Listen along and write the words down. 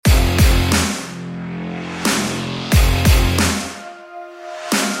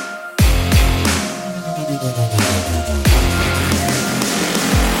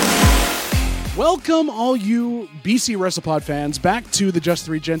Welcome, all you BC WrestlePod fans, back to the Just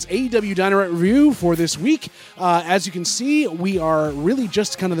 3 Gents AEW Dynamite review for this week. As you can see, we are really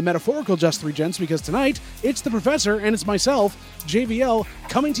just kind of the metaphorical Just 3 Gents, because tonight it's the Professor and it's myself, JVL,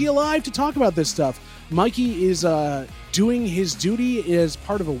 coming to you live to talk about this stuff. Mikey is doing his duty as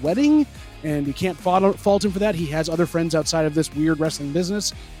part of a wedding, and we can't fault him for that. He has other friends outside of this weird wrestling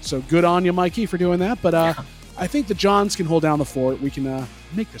business, so good on you, Mikey, for doing that. But I think the Johns can hold down the fort. We can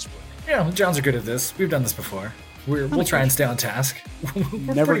make this work. Yeah, the Johns are good at this. We've done this before. We'll try and stay on task.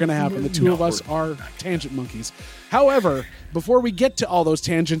 Never going to happen. The two of us are tangent monkeys. However, before we get to all those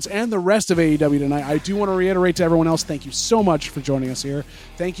tangents and the rest of AEW tonight, I do want to reiterate to everyone else, thank you so much for joining us here.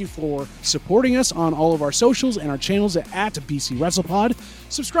 Thank you for supporting us on all of our socials and our channels at BC WrestlePod,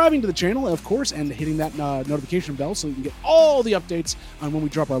 subscribing to the channel, of course, and hitting that notification bell so you can get all the updates on when we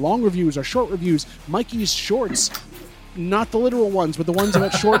drop our long reviews, our short reviews, Mikey's shorts, not the literal ones, but the ones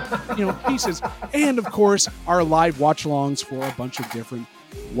about short, pieces. And of course, our live watch-alongs for a bunch of different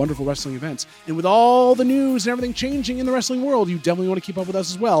wonderful wrestling events. And with all the news and everything changing in the wrestling world, you definitely want to keep up with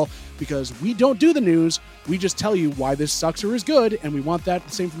us as well, because we don't do the news. We just tell you why this sucks or is good, and we want that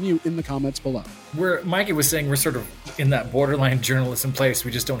the same from you in the comments below. Mikey was saying we're sort of in that borderline journalism place.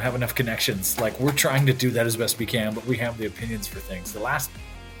 We just don't have enough connections. Like, we're trying to do that as best we can, but we have the opinions for things.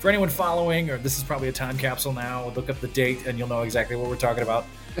 For anyone following, or this is probably a time capsule now, look up the date and you'll know exactly what we're talking about.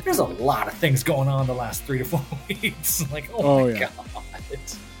 There's a lot of things going on the last 3 to 4 weeks. Like, oh my God.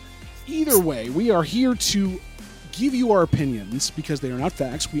 Either way, we are here to give you our opinions, because they are not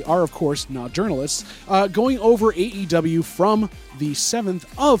facts. We are, of course, not journalists, going over AEW from the 7th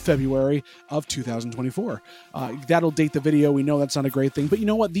of February of 2024. That'll date the video. We know that's not a great thing, but you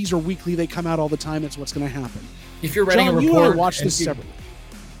know what? These are weekly. They come out all the time. That's what's going to happen. If you're writing John, a report... you and I watched this separately.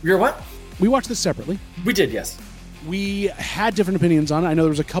 You're what? We watched this separately. We did, yes. We had different opinions on it. I know there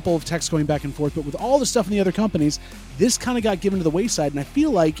was a couple of texts going back and forth, but with all the stuff in the other companies, this kind of got given to the wayside, and I feel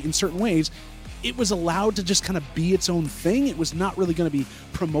like, in certain ways, it was allowed to just kind of be its own thing. It was not really going to be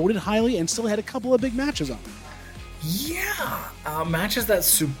promoted highly, and still had a couple of big matches on it. Yeah. Matches that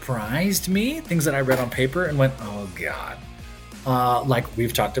surprised me, things that I read on paper and went, oh, God. Like,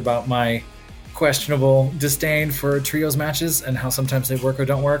 we've talked about my questionable disdain for trios matches and how sometimes they work or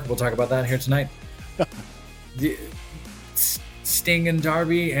don't work. We'll talk about that here tonight. The Sting and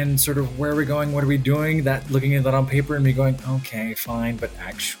Darby and sort of where are we going, what are we doing, that looking at that on paper and me going, okay, fine, but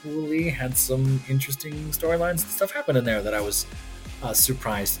actually had some interesting storylines and stuff happen in there that I was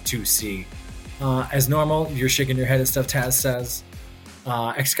surprised to see. As normal, you're shaking your head at stuff Taz says.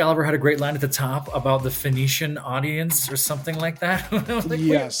 Excalibur had a great line at the top about the Phoenician audience or something like that. I was like,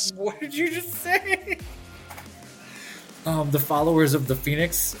 yes. Wait, what did you just say? The followers of the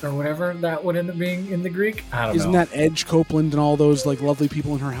Phoenix or whatever that would end up being in the Greek. I don't know. Isn't that Edge Copeland and all those like lovely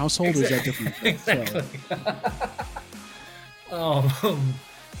people in her household? Exactly. Or is that different? Exactly.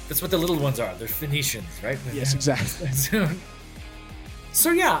 That's what the little ones are. They're Phoenicians, right? Yes, exactly. So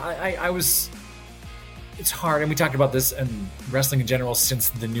yeah, I was... It's hard, and we talked about this in wrestling in general since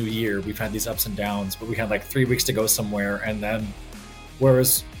the new year. We've had these ups and downs, but we had like 3 weeks to go somewhere, and then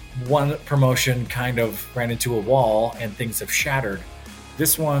whereas one promotion kind of ran into a wall and things have shattered,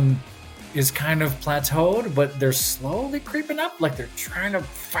 this one is kind of plateaued, but they're slowly creeping up, like they're trying to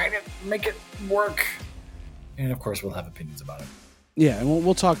fight it, make it work. And of course, we'll have opinions about it. Yeah, and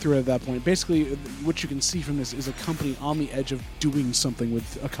we'll talk through it at that point. Basically, what you can see from this is a company on the edge of doing something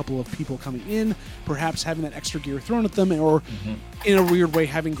with a couple of people coming in, perhaps having that extra gear thrown at them, or in a weird way,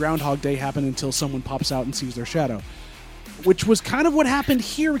 having Groundhog Day happen until someone pops out and sees their shadow. Which was kind of what happened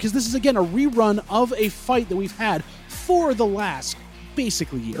here, because this is, again, a rerun of a fight that we've had for the last,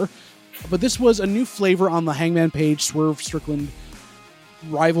 basically, year. But this was a new flavor on the Hangman Page, Swerve Strickland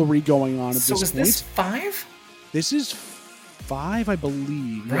rivalry going on at this point. So is this 5? This is 5, I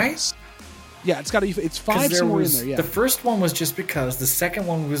believe. Right? Yes. Yeah, it's 5 somewhere in there, yeah. The first one was just because, the second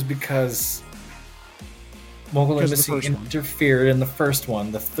one was because Mogul Embassy interfered in the first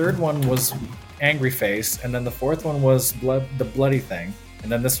one. The third one was Angry Face, and then the fourth one was the bloody thing.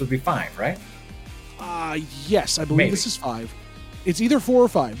 And then this would be 5, right? Yes, I believe this is 5. It's either 4 or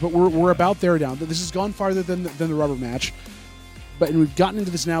 5, but we're about there now. This has gone farther than the rubber match. But we've gotten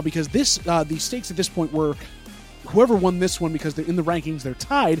into this now because the stakes at this point were whoever won this one, because they're in the rankings, they're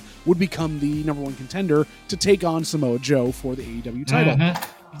tied, would become the number 1 contender to take on Samoa Joe for the AEW title.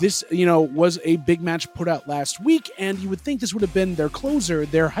 This, was a big match put out last week, and you would think this would have been their closer,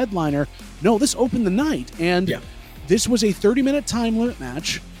 their headliner. No, this opened the night, and this was a 30-minute time limit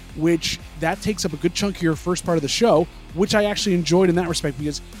match, which that takes up a good chunk of your first part of the show, which I actually enjoyed in that respect,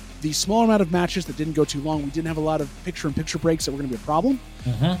 because the small amount of matches that didn't go too long, we didn't have a lot of picture-in-picture breaks that were going to be a problem.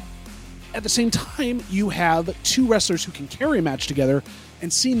 At the same time, you have two wrestlers who can carry a match together,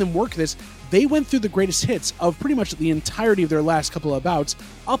 and seeing them work this, they went through the greatest hits of pretty much the entirety of their last couple of bouts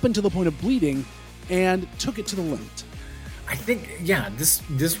up until the point of bleeding and took it to the limit. I think,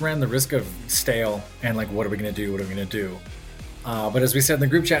 this ran the risk of stale and like, what are we going to do? What are we going to do? But as we said in the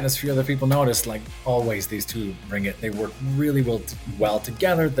group chat, and as a few other people noticed, like always, these two bring it. They work really well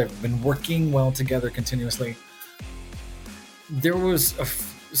together. They've been working well together continuously. There was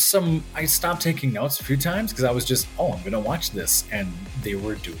I stopped taking notes a few times because I was just, I'm going to watch this. And they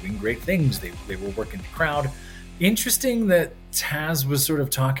were doing great things. They were working the crowd. Interesting that Taz was sort of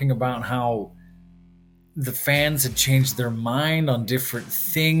talking about how the fans had changed their mind on different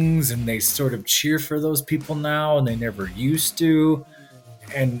things and they sort of cheer for those people now and they never used to.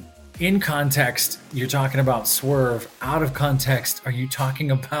 And in context, you're talking about Swerve. Out of context, are you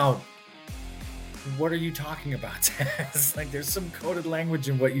talking about, what are you talking about, Taz? Like, there's some coded language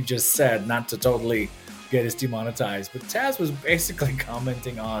in what you just said, not to totally get us demonetized, but Taz was basically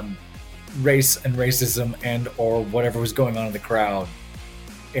commenting on race and racism and or whatever was going on in the crowd.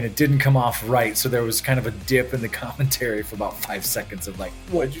 And it didn't come off right, so there was kind of a dip in the commentary for about 5 seconds of like,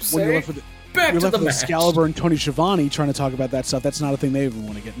 what'd you say? When you're left with Excalibur and Tony Schiavone trying to talk about that stuff, that's not a thing they even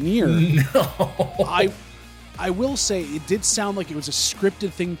want to get near. No. I will say it did sound like it was a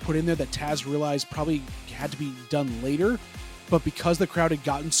scripted thing put in there that Taz realized probably had to be done later, but because the crowd had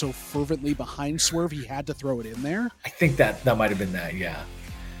gotten so fervently behind Swerve, he had to throw it in there. I think that might have been that, yeah.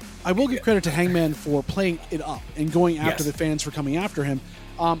 I will give credit to Hangman for playing it up and going after the fans for coming after him.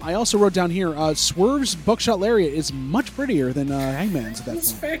 I also wrote down here, Swerve's Buckshot Lariat is much prettier than Hangman's at that point.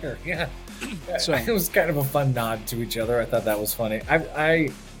 That's fair, yeah. So it was kind of a fun nod to each other. I thought that was funny.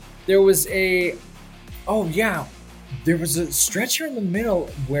 There was a stretch here in the middle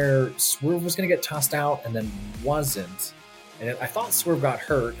where Swerve was going to get tossed out and then wasn't. And I thought Swerve got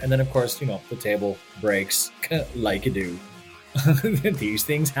hurt. And then, of course, the table breaks like you do. These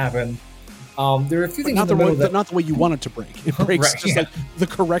things happen. There are a few things not the way you want it to break. It breaks right, just like the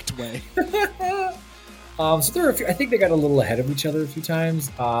correct way. So there are a few, I think they got a little ahead of each other a few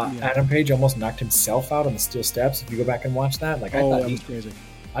times. Adam Page almost knocked himself out on the steel steps. If you go back and watch that, like, that was crazy.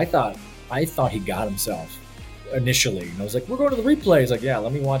 I thought he got himself initially, and I was like, "We're going to the replay." He's like, "Yeah,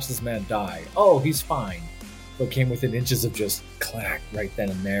 let me watch this man die." Oh, he's fine, but came within inches of just clack right then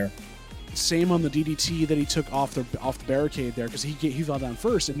and there. Same on the DDT that he took off the barricade there, because he fell down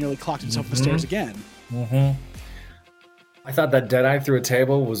first and nearly clocked himself on the stairs again. Mm-hmm. I thought that Deadeye through a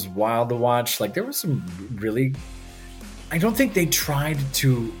table was wild to watch. Like, there was some really... I don't think they tried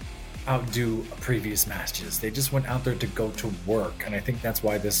to outdo previous matches. They just went out there to go to work, and I think that's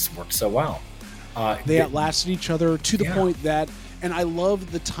why this worked so well. They outlasted each other to the point that... And I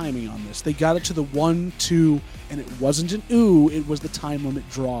love the timing on this. They got it to the 1-2, and it wasn't an ooh, it was the time limit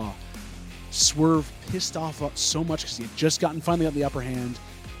draw. Swerve pissed off so much because he had just finally got the upper hand,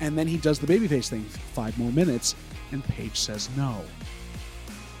 and then he does the babyface thing, 5 more minutes, and Page says no.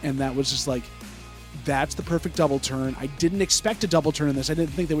 And that was just like, that's the perfect double turn. I didn't expect a double turn in this. I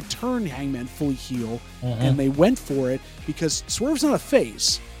didn't think they would turn Hangman fully heel, and they went for it because Swerve's not a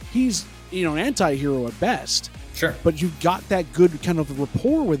face. He's, an anti-hero at best. Sure. But you've got that good kind of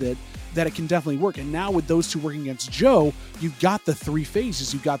rapport with it that it can definitely work. And now with those two working against Joe, you've got the three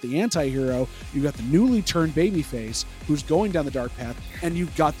faces. You've got the anti-hero, you've got the newly turned babyface who's going down the dark path, and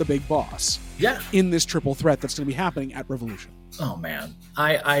you've got the big boss. Yeah. In this triple threat that's going to be happening at Revolution. Oh, man.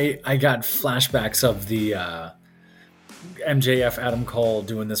 I got flashbacks of the MJF Adam Cole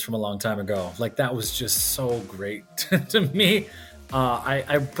doing this from a long time ago. Like, that was just so great to me.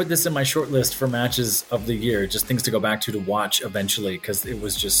 I put this in my short list for matches of the year, just things to go back to watch eventually, because it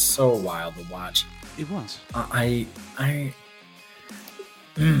was just so wild to watch. It was.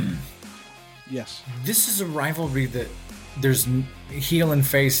 Yes. This is a rivalry that there's heel and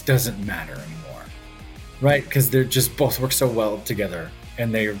face doesn't matter anymore, right? Because they're just both work so well together,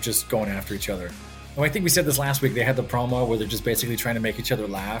 and they're just going after each other. And I think we said this last week. They had the promo where they're just basically trying to make each other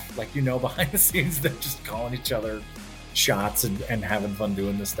laugh. Like, behind the scenes, they're just calling each other shots and having fun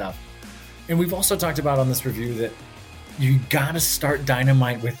doing this stuff. And we've also talked about on this review that you gotta start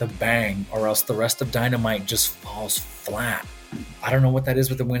Dynamite with a bang, or else the rest of Dynamite just falls flat. I don't know what that is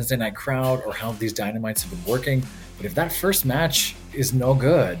with the Wednesday night crowd or how these Dynamites have been working, but if that first match is no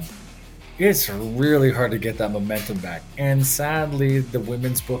good, it's really hard to get that momentum back. And sadly, the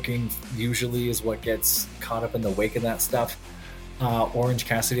women's booking usually is what gets caught up in the wake of that stuff. Orange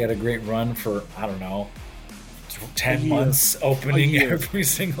Cassidy had a great run for, 10 months opening every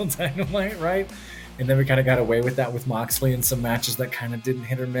single Dynamite, right? And then we kind of got away with that with Moxley and some matches that kind of didn't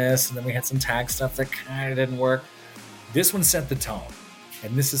hit or miss, and then we had some tag stuff that kind of didn't work. This one set the tone.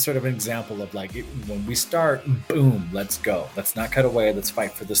 And this is sort of an example of like, when we start, boom, let's go. Let's not cut away. Let's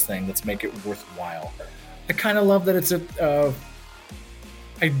fight for this thing. Let's make it worthwhile. I kind of love that it's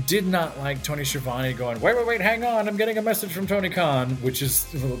I did not like Tony Schiavone going, wait, hang on, I'm getting a message from Tony Khan, which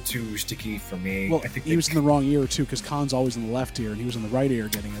is a little too sticky for me. Well, I think he was in the wrong ear, too, because Khan's always in the left ear, and he was in the right ear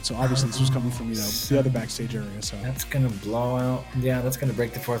getting it. So obviously this was coming from, the other backstage area. So that's going to blow out. Yeah, that's going to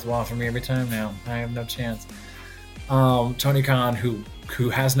break the fourth wall for me every time now. I have no chance. Tony Khan, who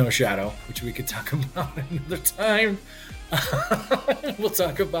has no shadow, which we could talk about another time. We'll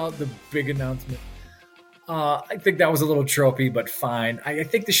talk about the big announcement. I think that was a little tropey, but fine. I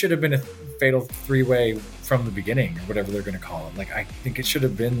think this should have been a fatal three-way from the beginning, or whatever they're going to call it. Like, I think it should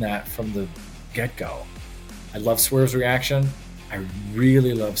have been that from the get-go. I love Swerve's reaction. I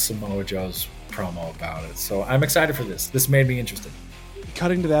really love Samoa Joe's promo about it. So I'm excited for this. This made me interested.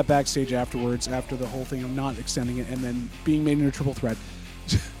 Cutting to that backstage afterwards, after the whole thing of not extending it and then being made into a triple threat,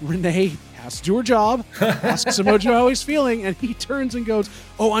 Renee has to do her job, asks Samoa Joe how he's feeling, and he turns and goes,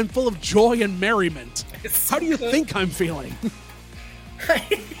 "Oh, I'm full of joy and merriment. How do you think I'm feeling?"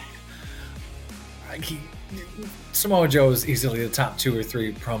 Samoa Joe is easily the top 2 or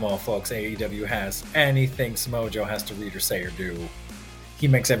 3 promo folks AEW has. Anything Samoa Joe has to read or say or do, he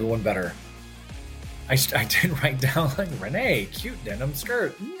makes everyone better. I did write down, like, Renee, cute denim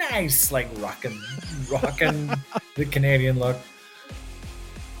skirt, nice, like rocking the Canadian look.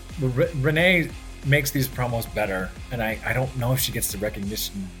 Renee makes these promos better, and I don't know if she gets the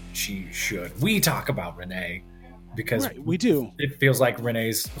recognition she should. We talk about Renee because we do. It feels like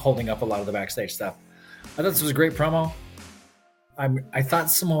Renee's holding up a lot of the backstage stuff. I thought this was a great promo. I thought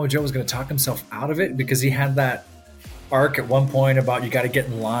Samoa Joe was going to talk himself out of it because he had that arc at one point about you got to get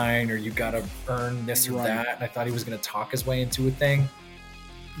in line or you got to earn this or that. And I thought he was going to talk his way into a thing,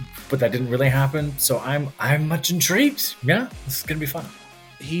 but that didn't really happen. So I'm much intrigued. Yeah, this is going to be fun.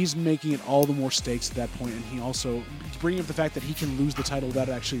 He's making it all the more stakes at that point, and he also bringing up the fact that he can lose the title without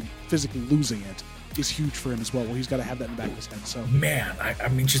actually physically losing it is huge for him as well. Well, he's got to have that in the back of his head. So, man,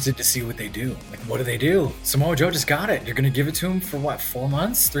 I'm interested to see what they do. Like, what do they do? Samoa Joe just got it. You're going to give it to him for what? 4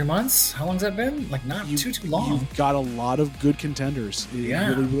 months? 3 months? How long's that been? Like, not too long. You've got a lot of good contenders. Yeah,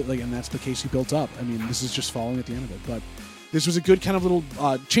 really, and that's the case he built up. I mean, this is just falling at the end of it, but this was a good kind of little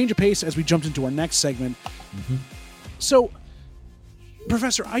change of pace as we jumped into our next segment. Mm-hmm. So,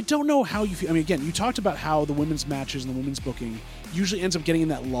 Professor, I don't know how you feel. I mean, again, you talked about how the women's matches and the women's booking usually ends up getting in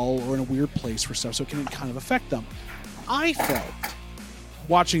that lull or in a weird place for stuff, so it can kind of affect them. I felt,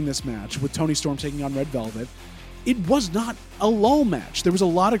 watching this match with Toni Storm taking on Red Velvet, it was not a lull match. There was a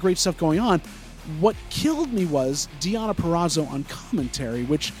lot of great stuff going on. What killed me was Deonna Purrazzo on commentary,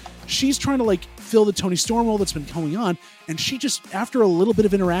 which she's trying to, like, fill the Toni Storm role that's been going on, and she just, after a little bit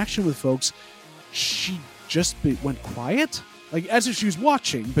of interaction with folks, she just went quiet. Like, as if she was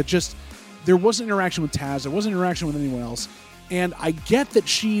watching, but just, there wasn't interaction with Taz, there wasn't interaction with anyone else. And I get that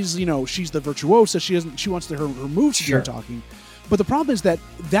she's, she's the virtuosa, she wants her moves to start talking. But the problem is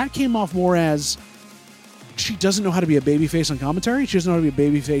that came off more as she doesn't know how to be a babyface on commentary. She doesn't know how to be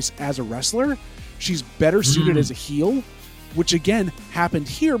a babyface as a wrestler. She's better suited as a heel, which again happened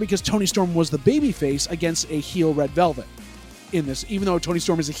here because Toni Storm was the babyface against a heel Red Velvet in this. Even though Toni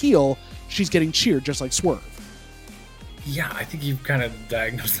Storm is a heel, she's getting cheered just like Swerve. Yeah, I think you've kind of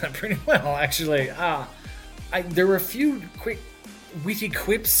diagnosed that pretty well, actually. There were a few quick, witty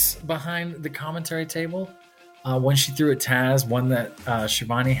quips behind the commentary table. One she threw at Taz, one that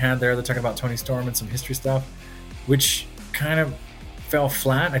Shivani had there. They're talking about Toni Storm and some history stuff, which kind of fell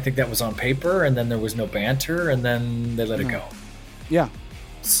flat. I think that was on paper, and then there was no banter, and then they let it go. Yeah.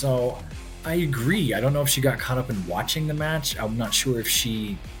 So I agree. I don't know if she got caught up in watching the match. I'm not sure if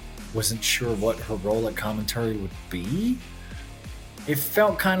she wasn't sure what her role at commentary would be. It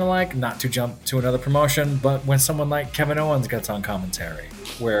felt kind of like, not to jump to another promotion, but when someone like Kevin Owens gets on commentary,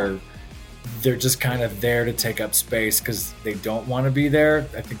 where they're just kind of there to take up space because they don't want to be there.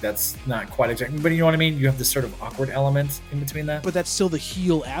 I think that's not quite exactly, but you know what I mean? You have this sort of awkward element in between that. But that's still the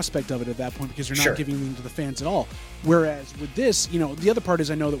heel aspect of it at that point because you're not giving them to the fans at all. Whereas with this, the other part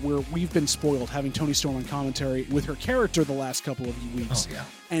is I know that we've been spoiled having Toni Storm on commentary with her character the last couple of weeks. Oh, yeah.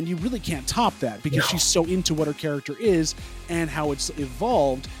 And you really can't top that because she's so into what her character is and how it's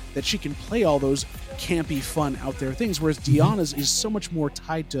evolved that she can play all those campy, fun, out there things. Whereas Deonna's is so much more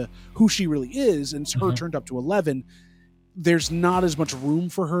tied to who she really is, and it's her turned up to 11. There's not as much room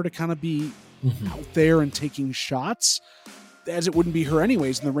for her to kind of be out there and taking shots, as it wouldn't be her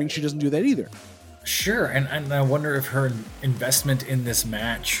anyways. In the ring, she doesn't do that either. Sure, and I wonder if her investment in this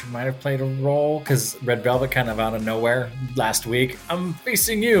match might have played a role, because Red Velvet kind of out of nowhere last week, I'm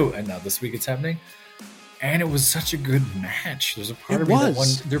facing you, and now this week it's happening. And it was such a good match. There's a part of me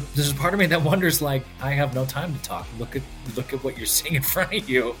there's a part of me that wonders, like, I have no time to talk. Look at what you're seeing in front of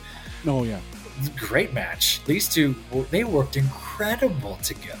you. Oh yeah, great match. These two, they worked incredible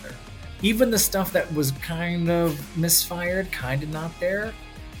together. Even the stuff that was kind of misfired, kind of not there,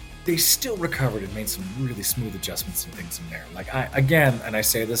 they still recovered and made some really smooth adjustments and things in there. Like, I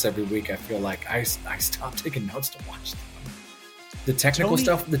say this every week, I feel like I stopped taking notes to watch them. The technical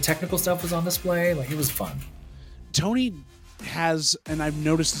stuff was on display. Like, it was fun. Tony has, and I've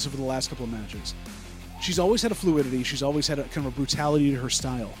noticed this over the last couple of matches, she's always had a fluidity. She's always had a kind of a brutality to her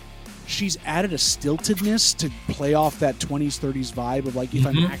style. She's added a stiltedness to play off that 20s, 30s vibe of, like, if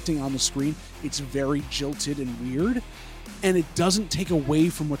I'm acting on the screen, it's very jilted and weird. And it doesn't take away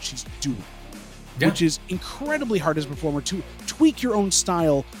from what she's doing, which is incredibly hard as a performer to tweak your own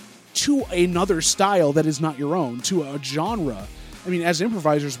style to another style that is not your own, to a genre. I mean, as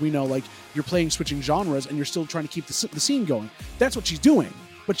improvisers, we know, like, you're playing switching genres and you're still trying to keep the scene going. That's what she's doing,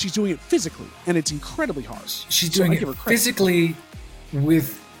 but she's doing it physically, and it's incredibly hard. She's doing it physically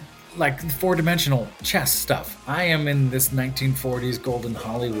with, like, four-dimensional chess stuff. I am in this 1940s golden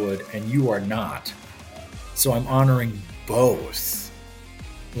Hollywood, and you are not. So I'm honoring both.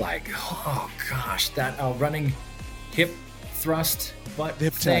 Like, oh gosh, that running hip thrust butt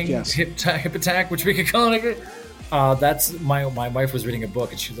hip thing, attack, yes. hip attack, which we could call it. That's my wife was reading a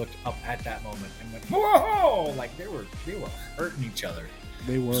book and she looked up at that moment and went, whoa! Like, they were hurting each other.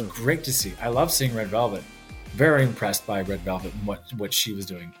 They were. It was great to see. I love seeing Red Velvet. Very impressed by Red Velvet and what she was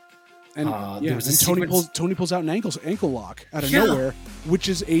doing. And, Tony pulls out an ankle lock out of nowhere, which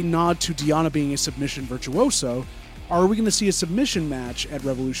is a nod to Deonna being a submission virtuoso. Are we going to see a submission match at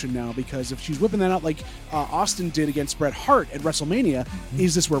Revolution now? Because if she's whipping that out like Austin did against Bret Hart at WrestleMania,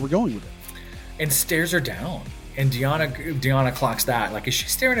 is this where we're going with it? And stares her down. And Deonna clocks that. Like, is she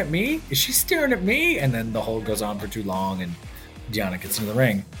staring at me? Is she staring at me? And then the hold goes on for too long, and Deonna gets into the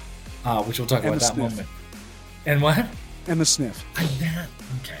ring, which we'll talk about that moment. And what? And the sniff.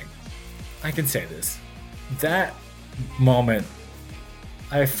 Okay. I can say this. That moment,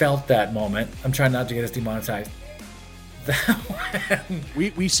 I felt that moment. I'm trying not to get us demonetized.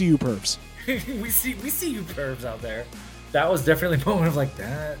 We see you pervs. we see you pervs out there. That was definitely a moment of, like,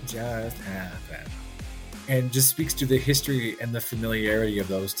 that just happened. And just speaks to the history and the familiarity of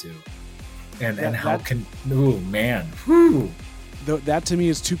those two. Oh man. Whew. That to me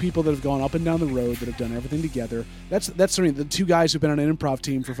is two people that have gone up and down the road, that have done everything together. That's the two guys who've been on an improv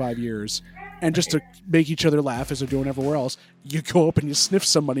team for 5 years, and just to make each other laugh as they're doing everywhere else, you go up and you sniff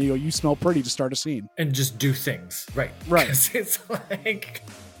somebody, you go, you smell pretty, to start a scene and just do things right. It's like,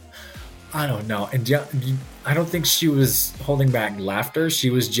 I don't know, and I don't think she was holding back laughter.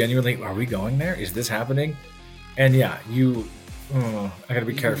 She was genuinely, are we going there? Is this happening? And I gotta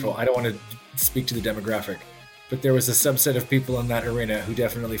be careful. I don't want to speak to the demographic. But there was a subset of people in that arena who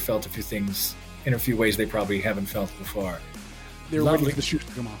definitely felt a few things in a few ways they probably haven't felt before. They were waiting for the shoes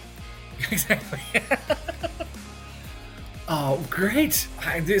to come off. Exactly. Oh, great.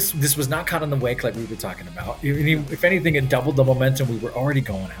 This was not caught in the wake like we were talking about. If anything, it doubled the momentum we were already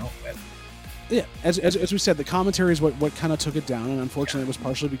going out with. Yeah, as we said, the commentary is what kind of took it down, and unfortunately it was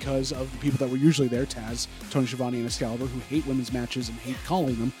partially because of the people that were usually there, Taz, Tony Schiavone, and Excalibur, who hate women's matches and hate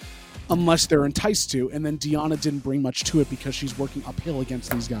calling them, unless they're enticed to, and then Deonna didn't bring much to it because she's working uphill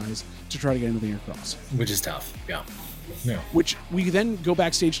against these guys to try to get anything across. Which is tough, yeah. Which we then go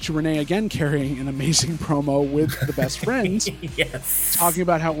backstage to Renee again carrying an amazing promo with the best friends. Yes. Talking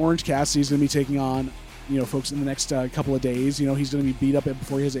about how Orange Cassidy's going to be taking on, folks in the next couple of days. He's going to be beat up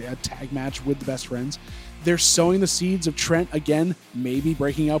before he has a tag match with the best friends. They're sowing the seeds of Trent again, maybe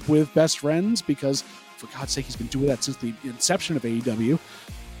breaking up with best friends, because for God's sake, he's been doing that since the inception of AEW.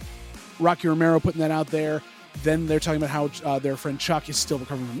 Rocky Romero putting that out there. Then they're talking about how their friend Chuck is still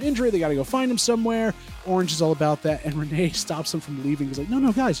recovering from injury. They got to go find him somewhere. Orange is all about that. And Renee stops them from leaving. He's like,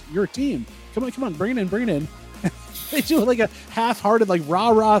 no, guys, you're a team. Come on, bring it in. They do like a half-hearted, like,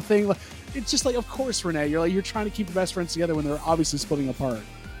 rah-rah thing. It's just like, of course, Renee, you're trying to keep your best friends together when they're obviously splitting apart.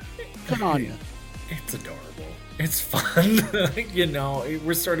 Come on, you. It's adorable. It's fun.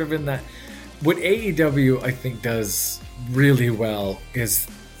 We're sort of in that. What AEW, I think, does really well is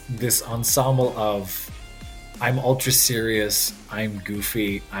this ensemble of, I'm ultra serious, I'm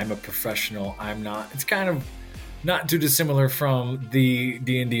goofy, I'm a professional, I'm not. It's kind of not too dissimilar from the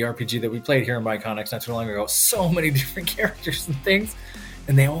D&D RPG that we played here in Myconics not too long ago. So many different characters and things,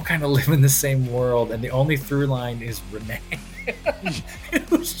 and they all kind of live in the same world, and the only through line is Renee. It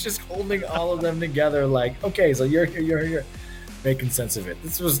was just holding all of them together like, okay, so you're here, making sense of it.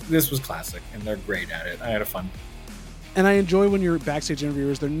 This was classic, and they're great at it. I had a fun. And I enjoy when you're backstage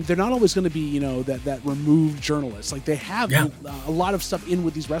interviewers, they're not always going to be, that removed journalist. Like, they have a lot of stuff in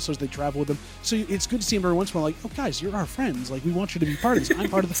with these wrestlers. They travel with them. So it's good to see them every once in a while, like, oh, guys, you're our friends. Like, we want you to be part of this. I'm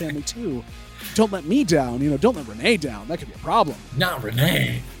part of the family, too. Don't let me down. Don't let Renee down. That could be a problem. Not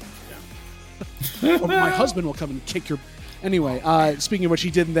Renee. Or my husband will come and kick your... Anyway, speaking of which,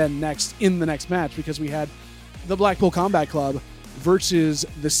 he did then in the next match, because we had the Blackpool Combat Club versus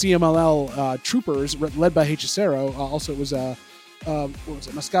the CMLL Troopers, led by Hechicero. Also, it was what was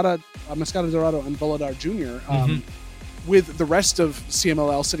it? Mascara Dorado and Boladar Jr. With the rest of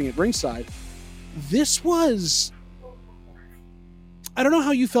CMLL sitting at ringside. This was... I don't know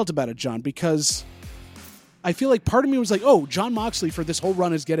how you felt about it, John, because I feel like part of me was like, oh, Jon Moxley for this whole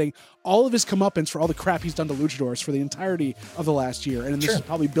run is getting all of his comeuppance for all the crap he's done to luchadors for the entirety of the last year, and this is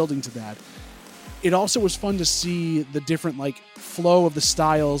probably building to that. It also was fun to see the different flow of the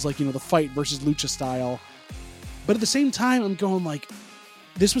styles, the fight versus lucha style. But at the same time, I'm going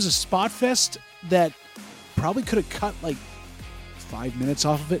this was a spot fest that probably could have cut 5 minutes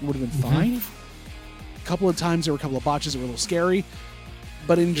off of it and would have been fine. A couple of times there were a couple of botches that were a little scary,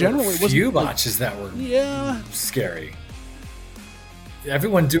 but in general, it wasn't. A few botches that were scary.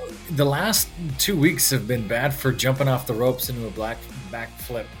 The last 2 weeks have been bad for jumping off the ropes into a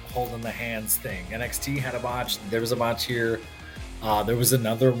backflip, holding the hands thing. NXT had a botch. There was a botch here. There was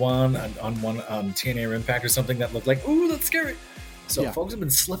another one on TNA or Impact or something that looked like, ooh, that's scary. So folks have been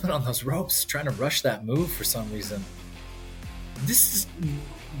slipping on those ropes, trying to rush that move for some reason. This is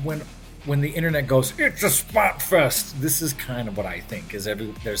when the internet goes, it's a spot fest. This is kind of what I think.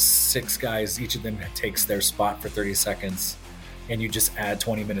 There's 6 guys, each of them takes their spot for 30 seconds, and you just add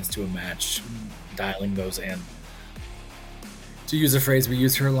 20 minutes to a match, dialing those in. To use a phrase we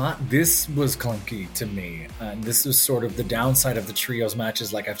use here a lot, this was clunky to me. And this was sort of the downside of the trios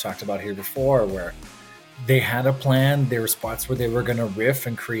matches, like I've talked about here before, where they had a plan. There were spots where they were going to riff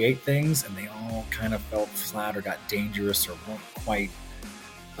and create things, and they all kind of felt flat or got dangerous or weren't quite...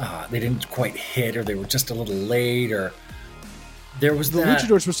 they didn't quite hit, or they were just a little late, or there was the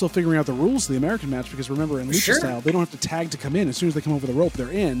luchadors were still figuring out the rules of the American match, because remember, in lucha style, they don't have to tag to come in. As soon as they come over the rope, they're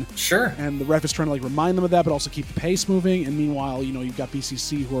in. Sure. And the ref is trying to remind them of that, but also keep the pace moving. And meanwhile, you've got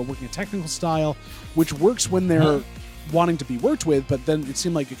BCC who are working a technical style, which works when they're wanting to be worked with. But then it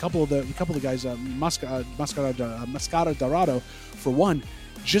seemed like a couple of the guys, Mascara Dorado, for one,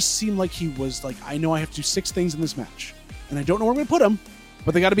 just seemed like he was I know I have to do 6 things in this match, and I don't know where I'm going to put them,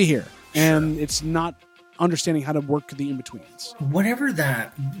 but they got to be here. And it's not understanding how to work the in-betweens. Whatever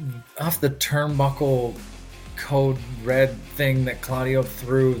that off the turnbuckle code red thing that Claudio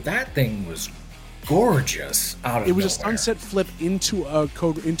threw, that thing was gorgeous out of It was nowhere. A sunset flip into a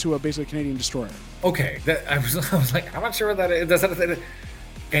basically Canadian destroyer. Okay, I was like, I'm not sure what that is.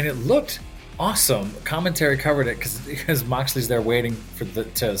 And it looked awesome. Commentary covered it because Moxley's there waiting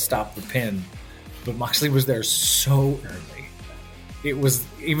to stop the pin, but Moxley was there so early. It was,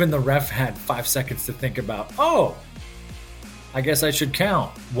 even the ref had 5 seconds to think about, oh, I guess I should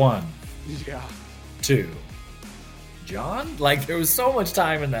count. 1, 2. John? There was so much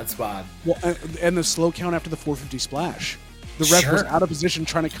time in that spot. Well, and the slow count after the 450 splash. The ref was out of position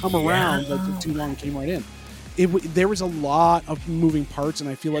trying to come around, too long, came right in. There was a lot of moving parts, and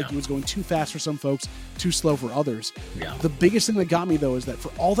I feel like it was going too fast for some folks, too slow for others. Yeah. The biggest thing that got me, though, is that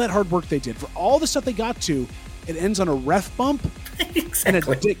for all that hard work they did, for all the stuff they got to, it ends on a ref bump and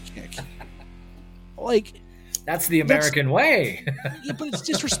a dick kick. That's the American way. Yeah, but it's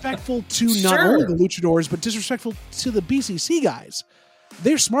disrespectful to not only the luchadors, but disrespectful to the BCC guys.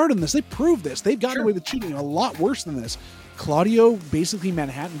 They're smart in this. They proved this. They've gotten away with cheating a lot worse than this. Claudio basically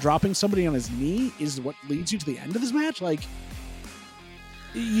Manhattan dropping somebody on his knee is what leads you to the end of this match.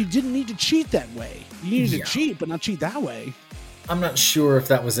 You didn't need to cheat that way. You needed to cheat, but not cheat that way. I'm not sure if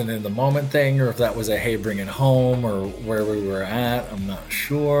that was an in the moment thing, or if that was a hey, bring it home, or where we were at. I'm not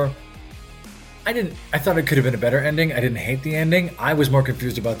sure. I thought it could have been a better ending. I didn't hate the ending. I was more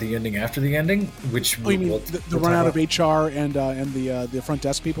confused about the ending after the ending, which you mean the run out of HR and the front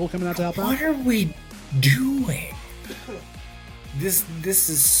desk people coming out to help out? What are we doing? This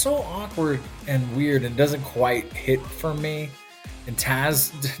is so awkward and weird and doesn't quite hit for me. And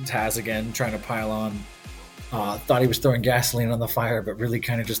Taz again trying to pile on. Thought he was throwing gasoline on the fire, but really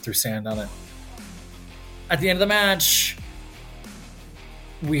kind of just threw sand on it. At the end of the match,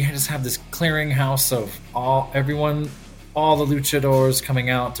 we just have this clearinghouse of all the luchadors coming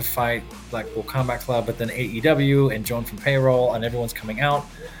out to fight Blackpool Combat Club, but then AEW and Joan from Payroll, and everyone's coming out.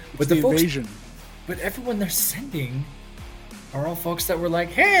 But the invasion. But everyone they're sending are all folks that were like,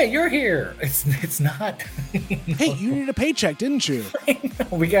 hey, you're here. It's not. Hey, you needed a paycheck, didn't you? I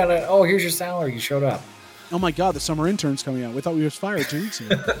know. We here's your salary. You showed up. Oh my God, the summer intern's coming out. We thought we was fired 2 weeks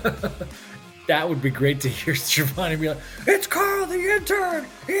ago. That would be great to hear Giovanni be like, "It's Carl the intern!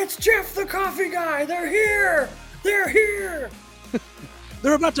 It's Jeff the coffee guy! They're here! They're here!"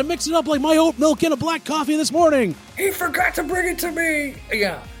 They're about to mix it up like my oat milk in a black coffee this morning. He forgot to bring it to me.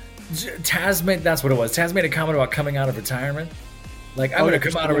 Yeah. Taz made, that's what it was. Taz made a comment about coming out of retirement. Like, I'm going to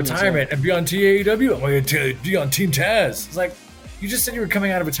come out of retirement and be on TAEW. I'm going to be on Team Taz. It's like, you just said you were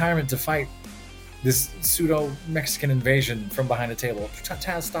coming out of retirement to fight this pseudo-Mexican invasion from behind a table.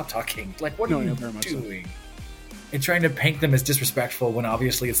 Taz, stop talking. Like, what are you doing? And trying to paint them as disrespectful when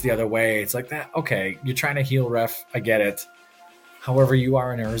obviously it's the other way. It's like that. Okay, you're trying to heel ref. I get it. However, you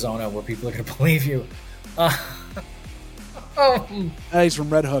are in Arizona where people are going to believe you. He's from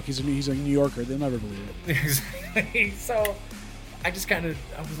Red Hook. He's a New Yorker. They'll never believe it. Exactly. So I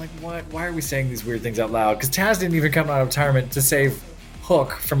was like, what? Why are we saying these weird things out loud? Because Taz didn't even come out of retirement to save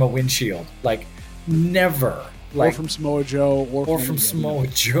Hook from a windshield. Like, never. Like, or from Samoa Joe. Or from Samoa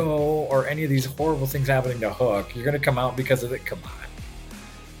Joe. Or any of these horrible things happening to Hook. You're going to come out because of it? Come on.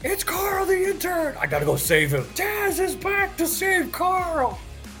 It's Carl the intern. I got to go save him. Taz is back to save Carl.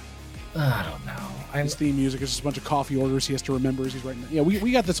 I don't know. His theme music is just a bunch of coffee orders he has to remember as he's writing. Yeah,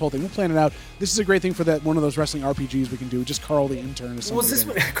 we got this whole thing. We'll plan it out. This is a great thing for that one of those wrestling RPGs we can do. Just Carl the intern. Is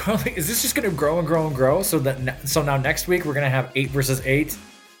this just going to grow and grow and grow? So now next week we're going to have 8 versus 8,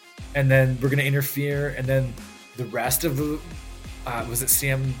 and then we're going to interfere, and then the rest of the was it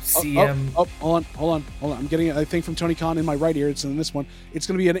CM? Hold on. I'm getting a thing from Tony Khan in my right ear. It's in this one. It's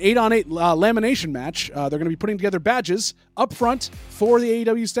going to be an 8-on-8 lamination match. They're going to be putting together badges up front for the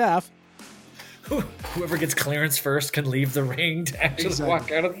AEW staff. Whoever gets clearance first can leave the ring to actually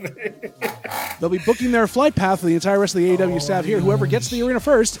walk out of it. They'll be booking their flight path for the entire rest of the AEW staff here. Whoever gets to the arena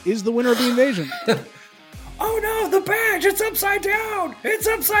first is the winner of the invasion. Oh no, the badge! It's upside down! It's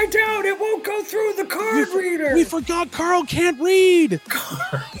upside down! It won't go through the card reader! We forgot Carl can't read!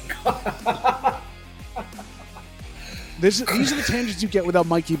 These are the tangents you get without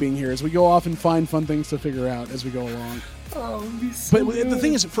Mikey being here as we go off and find fun things to figure out as we go along. But the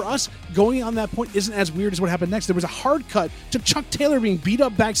thing is, for us, going on that point isn't as weird as what happened next. There was a hard cut to Chuck Taylor being beat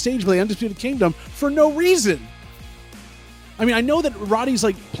up backstage by the Undisputed Kingdom for no reason. I mean, I know that Roddy's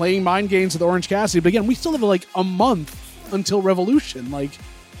like playing mind games with Orange Cassidy, but again, we still have like a month until Revolution. Like,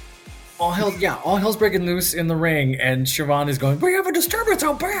 all hell's breaking loose in the ring, and Siobhan is going, "We have a disturbance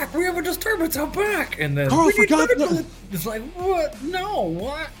out back! We have a disturbance out back!" And then Carl forgot. It's like, what? No,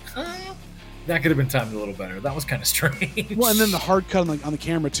 what? Huh? That could have been timed a little better. That was kind of strange. Well, and then the hard cut on the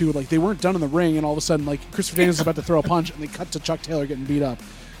camera too. Like, they weren't done in the ring, and all of a sudden, like, Christopher Daniels is about to throw a punch, and they cut to Chuck Taylor getting beat up.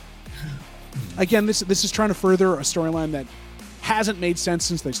 Again, this is trying to further a storyline that hasn't made sense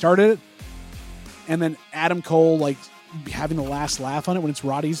since they started it. And then Adam Cole, like, having the last laugh on it when it's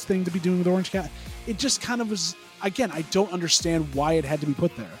Roddy's thing to be doing with Orange Cat. It just kind of was, again, I don't understand why it had to be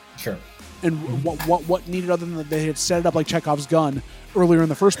put there. Sure. And what needed other than that they had set it up like Chekhov's gun earlier in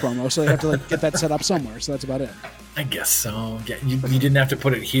the first promo, so they have to like get that set up somewhere. So that's about it. I guess so. Yeah, you didn't have to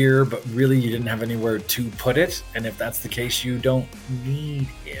put it here, but really you didn't have anywhere to put it. And if that's the case, you don't need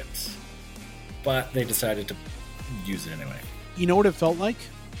it. But they decided to use it anyway. You know what it felt like?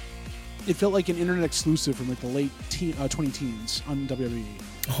 It felt like an internet exclusive from like the late 2010s on WWE.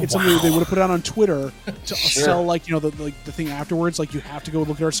 It's something they would have put out on Twitter to sell, like, you know, the thing afterwards. Like, you have to go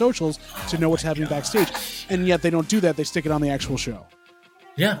look at our socials to know what's happening backstage, and yet they don't do that. They stick it on the actual show.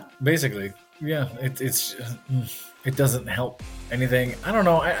 Yeah, basically. Yeah, it doesn't help anything. I don't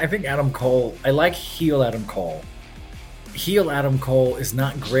know. I think Adam Cole. I like heel Adam Cole. Heel Adam Cole is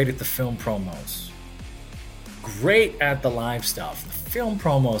not great at the film promos. Great at the live stuff. The film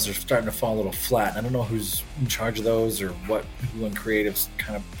promos are starting to fall a little flat. I don't know who's in charge of those or who in creative's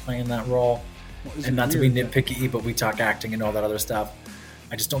kind of playing that role. And not to be nitpicky, but we talk acting and all that other stuff.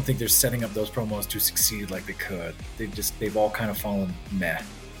 I just don't think they're setting up those promos to succeed like they could. They've all kind of fallen meh.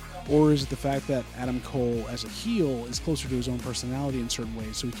 Or is it the fact that Adam Cole as a heel is closer to his own personality in certain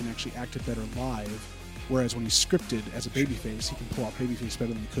ways, so he can actually act it better live? Whereas when he's scripted as a babyface, he can pull off babyface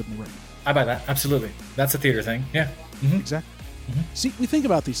better than he could in the ring. I buy that. Absolutely. That's a theater thing. Yeah. Mm-hmm. Exactly. Mm-hmm. See, we think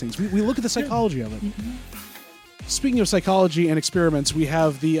about these things. We look at the psychology of it. Mm-hmm. Speaking of psychology and experiments, we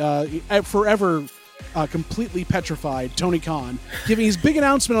have the forever completely petrified Tony Khan giving his big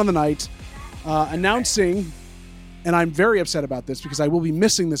announcement on the night, announcing, and I'm very upset about this because I will be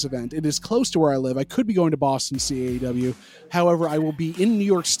missing this event. It is close to where I live. I could be going to Boston to see AEW. However, I will be in New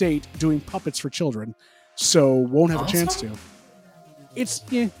York State doing puppets for children, so won't have a chance to. It's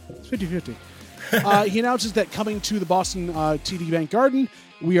 50-50. He announces that coming to the Boston TD Bank Garden,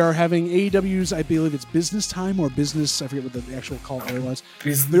 we are having AEW's, I believe it's Business Time or Business, I forget what the actual call was.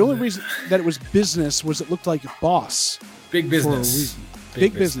 The only reason that it was business was it looked like Boss. Big business. For a reason.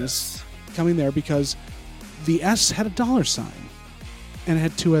 Big business coming there because the S had a dollar sign and it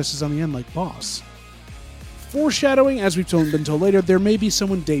had two S's on the end like Boss. Foreshadowing, as we've been told later, there may be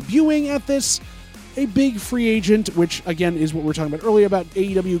someone debuting at this. A big free agent, which again is what we were talking about earlier about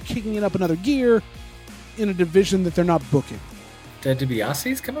AEW kicking it up another gear in a division that they're not booking. Ted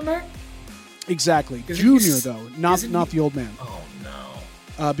DiBiase's coming back? Exactly. Junior, though, not the old man. Oh,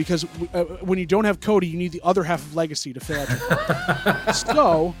 no. Because when you don't have Cody, you need the other half of Legacy to fill out your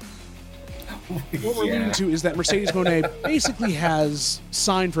So, what we're leading to is that Mercedes Moné basically has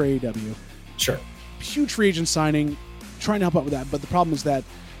signed for AEW. Sure. Huge free agent signing, trying to help out with that. But the problem is that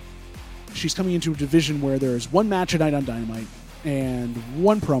she's coming into a division where there is one match a night on Dynamite and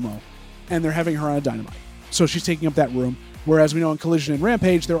one promo, and they're having her on a Dynamite. So she's taking up that room. Whereas we know in Collision and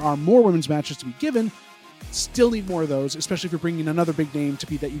Rampage, there are more women's matches to be given. Still need more of those, especially if you're bringing another big name to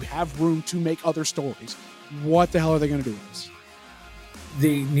be that you have room to make other stories. What the hell are they going to do with this?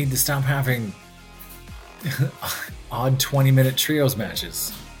 They need to stop having odd 20-minute trios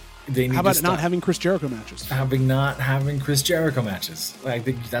matches. How about not having Chris Jericho matches? Not having Chris Jericho matches. I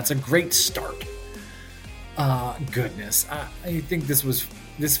think that's a great start. Goodness. I think this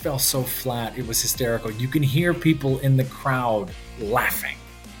fell so flat. It was hysterical. You can hear people in the crowd laughing.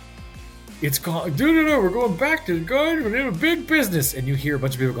 It's called, no, we're going back to the garden. We're in a big business. And you hear a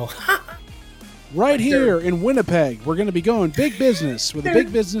bunch of people go, ha! Right here in Winnipeg, we're going to be going big business with a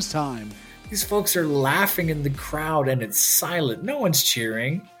big business time. These folks are laughing in the crowd and it's silent. No one's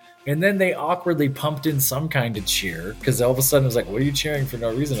cheering. And then they awkwardly pumped in some kind of cheer because all of a sudden it was like, what are you cheering for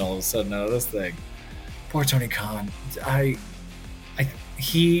no reason all of a sudden out of this thing? Poor Tony Khan.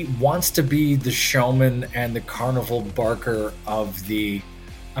 He wants to be the showman and the carnival barker of the,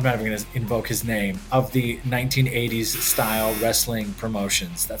 I'm not even going to invoke his name, of the 1980s style wrestling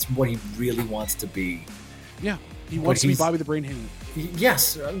promotions. That's what he really wants to be. Yeah, he wants to be Bobby the Brain Heenan.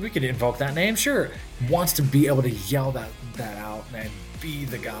 Yes, we could invoke that name, sure. Wants to be able to yell that out and be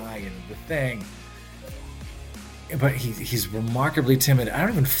the guy and the thing. But he's remarkably timid. I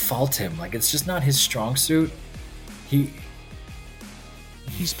don't even fault him. Like, it's just not his strong suit.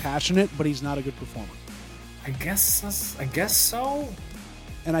 He's passionate, but he's not a good performer. I guess so.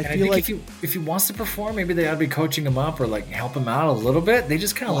 And I feel like if he wants to perform, maybe they ought to be coaching him up or like help him out a little bit. They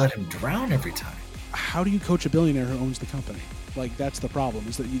just kind of let him drown every time. How do you coach a billionaire who owns the company? Like, that's the problem,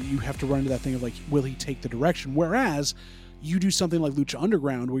 is that you have to run into that thing of like, will he take the direction? Whereas you do something like Lucha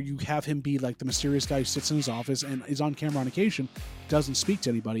Underground where you have him be like the mysterious guy who sits in his office and is on camera on occasion, doesn't speak to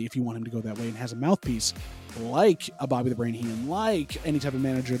anybody if you want him to go that way, and has a mouthpiece like a Bobby the Brain Heenan, like any type of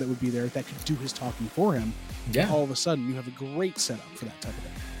manager that would be there that could do his talking for him. Yeah. All of a sudden, you have a great setup for that type of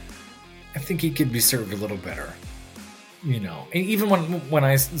thing. I think he could be served a little better. You know, and even when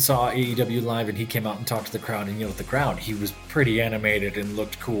I saw AEW live and he came out and talked to the crowd and yelled at the crowd, he was pretty animated and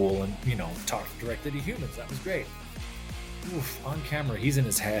looked cool and, you know, talked directly to humans. That was great. Oof, on camera, he's in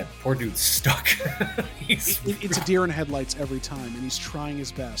his head. Poor dude's stuck. It's a deer in headlights every time, and he's trying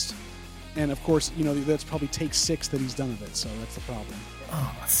his best. And of course, you know, that's probably take 6 that he's done of it, so that's the problem.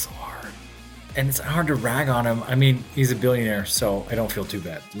 Oh, that's so hard. And it's hard to rag on him. I mean, he's a billionaire, so I don't feel too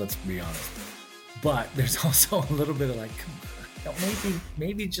bad. Let's be honest. But there's also a little bit of like, come on,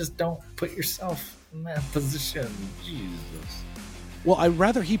 maybe just don't put yourself in that position. Jesus. Well, I'd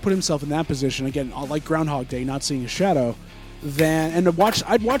rather he put himself in that position, again, like Groundhog Day, not seeing a shadow, I'd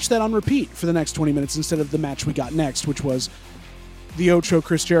watch that on repeat for the next 20 minutes instead of the match we got next, which was the Ocho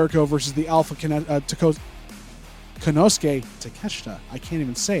Chris Jericho versus the Alpha Konosuke Takeshita. I can't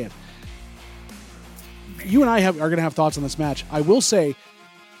even say it. You and I are going to have thoughts on this match. I will say,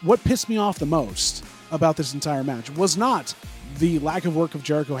 what pissed me off the most about this entire match was not the lack of work of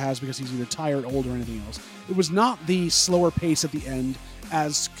Jericho has because he's either tired, old, or anything else. It was not the slower pace at the end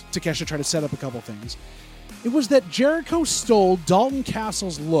as Takeshita tried to set up a couple things. It was that Jericho stole Dalton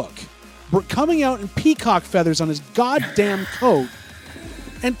Castle's look, coming out in peacock feathers on his goddamn coat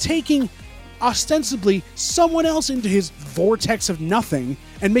and taking ostensibly someone else into his vortex of nothing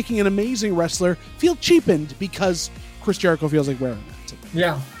and making an amazing wrestler feel cheapened because Chris Jericho feels like wearing that.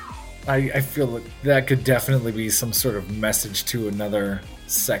 Yeah, I feel like that could definitely be some sort of message to another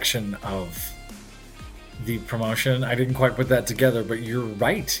section of the promotion. I didn't quite put that together, but you're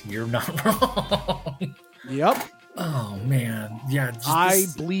right. You're not wrong. Yep. Oh, man. Yeah. I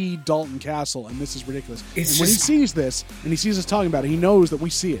bleed Dalton Castle, and this is ridiculous. And when he sees this, and he sees us talking about it, he knows that we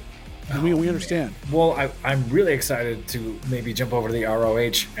see it. And we understand. Man. Well, I'm really excited to maybe jump over to the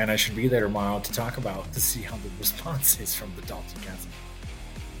ROH, and I should be there tomorrow to see how the response is from the Dalton Castle.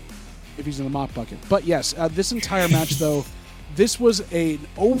 If he's in the mop bucket. But yes, this entire match, though, this was an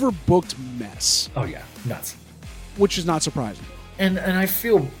overbooked mess. Oh, yeah. Nuts. Which is not surprising. And I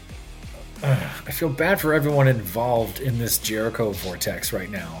feel bad for everyone involved in this Jericho vortex right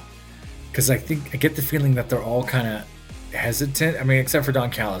now. Because I get the feeling that they're all kind of hesitant. I mean, except for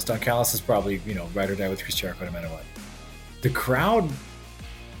Don Callis. Don Callis is probably, ride or die with Chris Jericho no matter what. The crowd,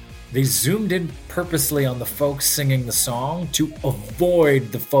 they zoomed in purposely on the folks singing the song to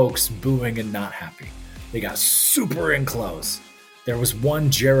avoid the folks booing and not happy. They got super in close. There was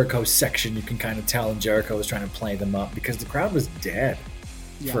one Jericho section you can kind of tell, and Jericho was trying to play them up because the crowd was dead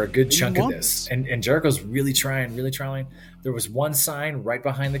for a good chunk of this. And Jericho's really trying. There was one sign right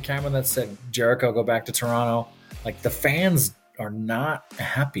behind the camera that said, Jericho, go back to Toronto. Like, the fans are not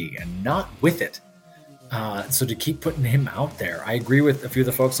happy and not with it. So to keep putting him out there, I agree with a few of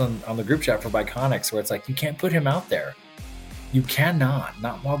the folks on the group chat for Biconics, where it's like, you can't put him out there. You cannot.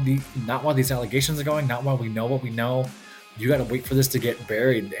 Not while these allegations are going, not while we know what we know. You got to wait for this to get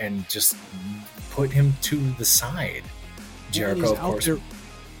buried and just put him to the side. Jericho, of course.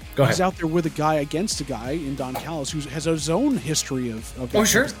 Go ahead. He's out there with a guy against a guy in Don Callis who has his own history of that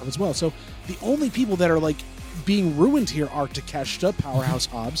stuff as well. So the only people that are like being ruined here are Takeshita, Powerhouse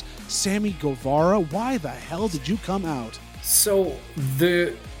Hobbs, Sammy Guevara. Why the hell did you come out? So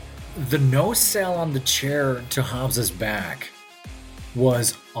the no sell on the chair to Hobbs's back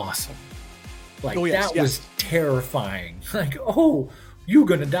was awesome. Like, that was terrifying. Like, oh, you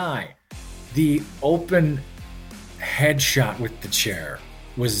gonna die. The open headshot with the chair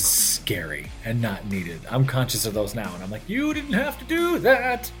was scary and not needed. I'm conscious of those now, and I'm like, you didn't have to do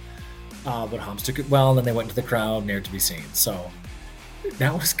that. But Hobbs took it well, and then they went into the crowd, near to be seen. So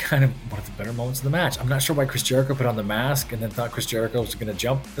that was kind of one of the better moments of the match. I'm not sure why Chris Jericho put on the mask and then thought Chris Jericho was going to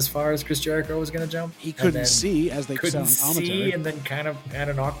jump as far as Chris Jericho was going to jump. He couldn't see, as they said on commentary. And then kind of had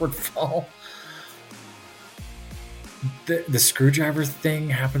an awkward fall. The screwdriver thing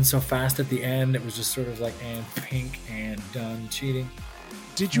happened so fast at the end. It was just sort of like, and pink and done cheating.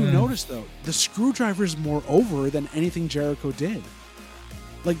 Did you notice, though, the screwdriver is more over than anything Jericho did?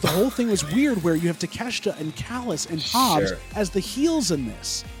 Like, the whole thing was weird where you have Takeshita and Callis and Hobbs as the heels in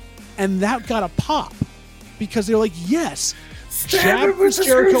this. And that got a pop. Because they're like, yes, jab with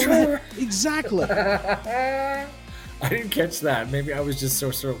Jericho. Exactly. I didn't catch that. Maybe I was just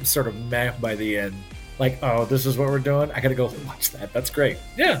sort of meh by the end. Like, oh, this is what we're doing? I gotta go watch that. That's great.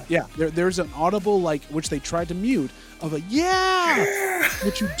 Yeah. Yeah, there's an audible, like, which they tried to mute, of a,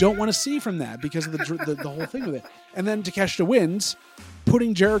 which you don't want to see from that because of the whole thing with it. And then Takeshita wins,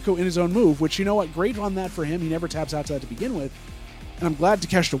 putting Jericho in his own move, which, you know what, great on that for him. He never taps out to that to begin with. And I'm glad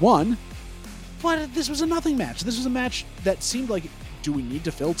Takeshita won. But this was a nothing match. This was a match that seemed like, do we need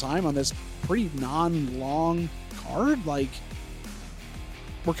to fill time on this pretty non-long card? Like,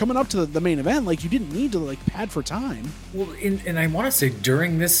 we're coming up to the main event. Like, you didn't need to, like, pad for time. Well, and I want to say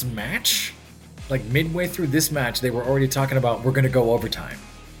during this match, like midway through this match, they were already talking about, we're going to go overtime.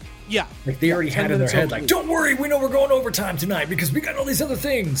 Yeah. Like, they already had in their head, like, don't worry, we know we're going overtime tonight because we got all these other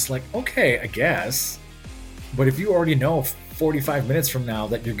things. Like, okay, I guess. But if you already know 45 minutes from now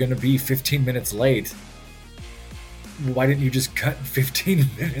that you're going to be 15 minutes late, why didn't you just cut 15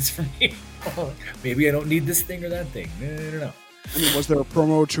 minutes from me? Maybe I don't need this thing or that thing. No. I mean, was there a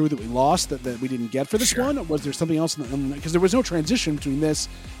promo or two that we lost that we didn't get for this one? Was there something else? Because there was no transition between this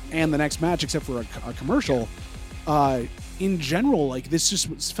and the next match except for a commercial. In general, like, this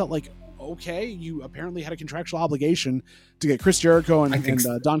just felt like, okay, you apparently had a contractual obligation to get Chris Jericho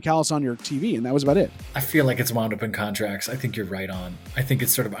and Don Callis on your TV, and that was about it. I feel like it's wound up in contracts. I think you're right on. I think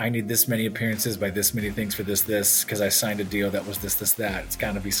it's sort of, I need this many appearances by this many things for this, because I signed a deal that was this, that. It's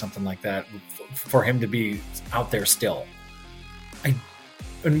got to be something like that for him to be out there still.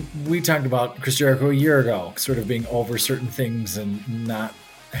 And we talked about Chris Jericho a year ago, sort of being over certain things and not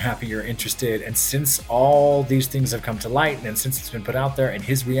happy or interested. And since all these things have come to light, and since it's been put out there, and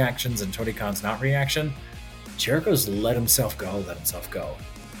his reactions and Tony Khan's not reaction, Jericho's let himself go.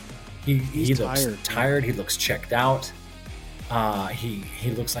 He looks tired. He looks checked out.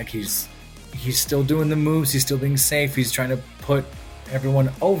 He looks like he's still doing the moves. He's still being safe. He's trying to put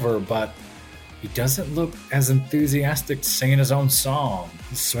everyone over, but he doesn't look as enthusiastic singing his own song,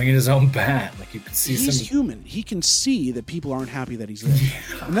 swinging his own bat. Like, you can see he's human. He can see that people aren't happy that he's there.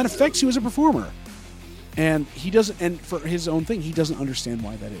 And that affects you as a performer. And he doesn't, and for his own thing, he doesn't understand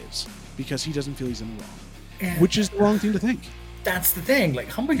why that is. Because he doesn't feel he's in the wrong. Which is the wrong thing to think. That's the thing. Like,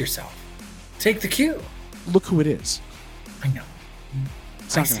 humble yourself. Take the cue. Look who it is. I know.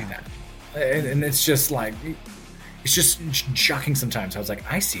 I see that. And it's just like, it's just shocking sometimes. I was like,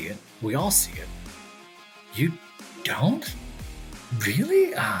 I see it. We all see it. You don't?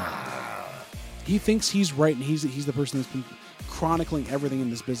 Really? He thinks he's right, and he's the person that's been chronicling everything in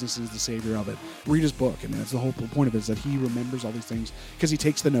this business and is the savior of it. Read his book, and that's the whole point of it, is that he remembers all these things because he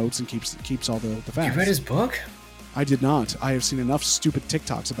takes the notes and keeps all the facts. You read his book? I did not. I have seen enough stupid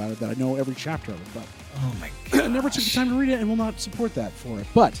TikToks about it that I know every chapter of it, but oh my god, I never took the time to read it and will not support that for it.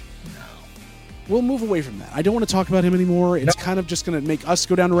 But we'll move away from that. I don't want to talk about him anymore. It's kind of just going to make us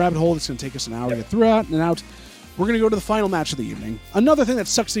go down a rabbit hole. It's going to take us an hour to get through it and out. We're going to go to the final match of the evening. Another thing that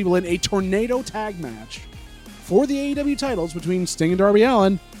sucks evil in, a tornado tag match for the AEW titles between Sting and Darby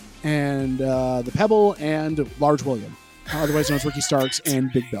Allin and the Pebble and Large William, otherwise known as Ricky Starks and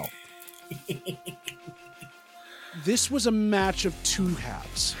Big Bill. This was a match of two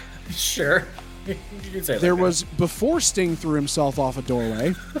halves. Sure. You can say there was before Sting threw himself off a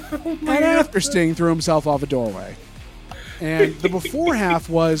doorway and after Sting threw himself off a doorway. And the before half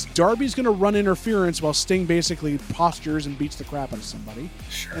was Darby's going to run interference while Sting basically postures and beats the crap out of somebody.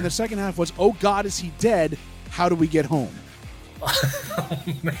 Sure. And the second half was, oh God, is he dead? How do we get home? Oh,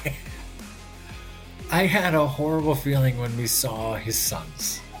 man. I had a horrible feeling when we saw his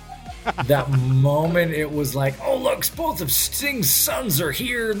sons. That moment, it was like, oh, look, both of Sting's sons are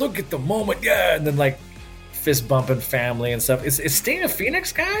here. Look at the moment. Yeah. And then, like, fist bumping family and stuff. Is Sting a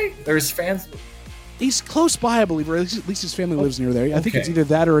Phoenix guy? Or his fans? He's close by, I believe, or at least his family lives near there. I think it's either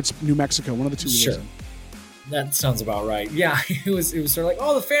that or it's New Mexico, one of the two. Sure. That sounds about right. Yeah, it was sort of like,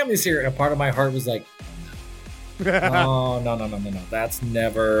 oh, the family's here. And a part of my heart was like, oh, no. That's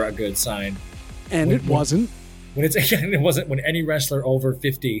never a good sign. And it wasn't. It wasn't when any wrestler over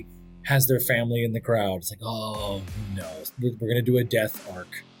 50 has their family in the crowd. It's like, oh, no. We're going to do a death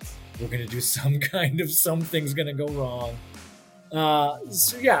arc. We're going to do some kind of something's going to go wrong.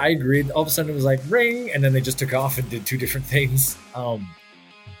 So yeah, I agreed. All of a sudden it was like ring, and then they just took off and did two different things.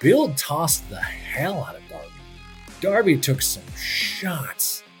 Bill tossed the hell out of Darby. Darby took some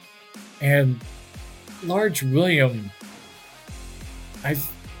shots, and Large William,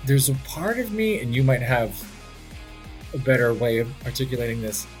 there's a part of me, and you might have a better way of articulating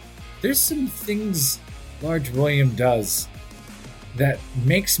this. There's some things Large William does that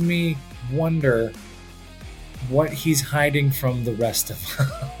makes me wonder what he's hiding from the rest of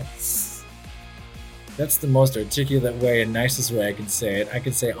us. That's the most articulate way and nicest way I can say it. I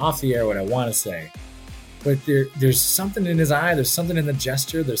can say off the air what I want to say. But there's something in his eye, there's something in the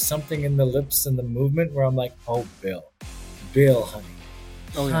gesture, there's something in the lips and the movement where I'm like, oh, Bill, honey.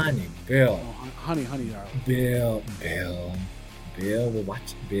 Oh, yeah. Honey, Bill. Oh, honey, darling. Bill,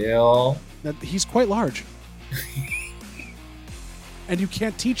 what? Bill. He's quite large. And you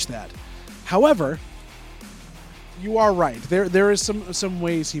can't teach that. However, you are right. There is some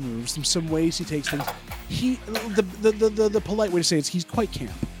ways he moves, some ways he takes things. The polite way to say it is he's quite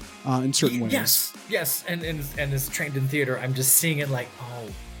camp in certain ways. Yes, and is trained in theater. I'm just seeing it like, oh,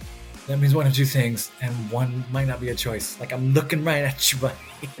 that means one of two things, and one might not be a choice. Like, I'm looking right at you, but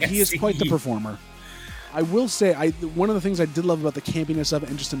he is quite the performer. I will say, one of the things I did love about the campiness of it,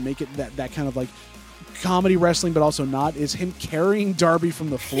 and just to make it that kind of like comedy wrestling, but also not, is him carrying Darby from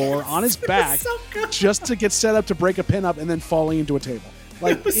the floor on his back so just to get set up to break a pin up and then falling into a table.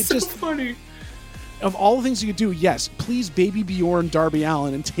 Like, it's so just funny. Of all the things you could do, yes, please baby Bjorn Darby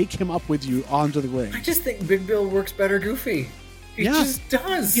Allin and take him up with you onto the ring. I just think Big Bill works better goofy. He just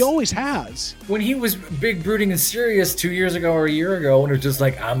does. He always has. When he was big, brooding, and serious 2 years ago or a year ago, when it was just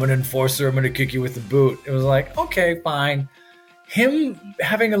like, I'm an enforcer, I'm going to kick you with the boot. It was like, okay, fine. Him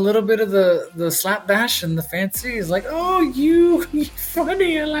having a little bit of the slap bash and the fancy is like, oh, you're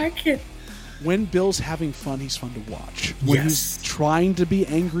funny, I like it. When Bill's having fun, he's fun to watch. When he's trying to be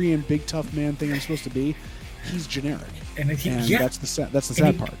angry and big tough man thing I'm supposed to be, he's generic. And that's the sad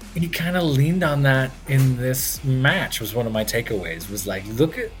part. And he kind of leaned on that in this match. Was one of my takeaways. Was like,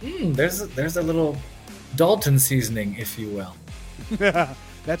 look at there's a little Dalton seasoning, if you will.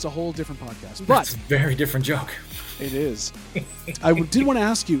 That's a whole different podcast. But it's a very different joke. It is. I did want to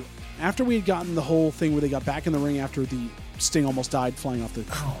ask you, after we had gotten the whole thing where they got back in the ring after the Sting almost died flying off the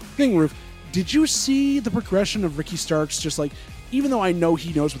thing roof, did you see the progression of Ricky Starks? Just like, even though I know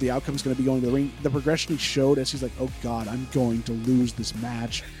he knows what the outcome is going to be going to the ring, the progression he showed as he's like, oh God, I'm going to lose this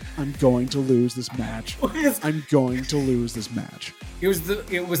match. I'm going to lose this match. I'm going to lose this match. It was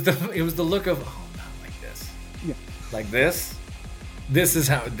the look of, oh, not like this. Yeah. Like this? This is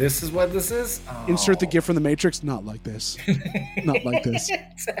what this is? Oh. Insert the gift from the Matrix. Not like this. Not like this.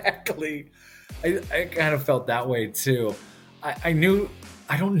 Exactly. I kind of felt that way too. I knew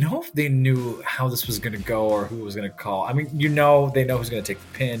I don't know if they knew how this was going to go or who was going to call. I mean, they know who's going to take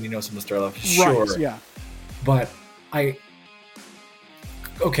the pin. Someone's start off. Sure. Right, yeah. But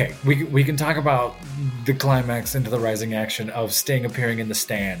okay, we can talk about the climax into the rising action of Sting appearing in the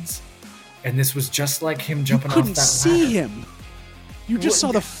stands. And this was just like him jumping off that ladder. You couldn't see him. You just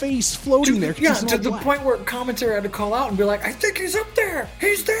saw the face floating there. Yeah, to the point where commentary had to call out and be like, I think he's up there.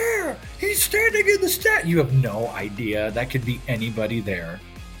 He's there. He's standing in the stand. You have no idea. That could be anybody there.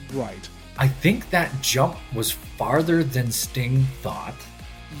 Right. I think that jump was farther than Sting thought.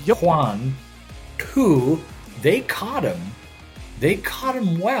 Yep. Juan, two, they caught him. They caught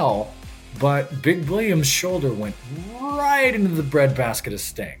him well, but Big William's shoulder went right into the breadbasket of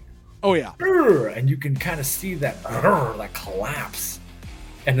Sting. Oh, yeah. And you can kind of see that collapse.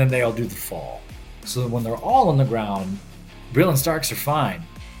 And then they all do the fall. So when they're all on the ground, Brill and Starks are fine.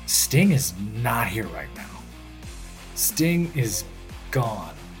 Sting is not here right now. Sting is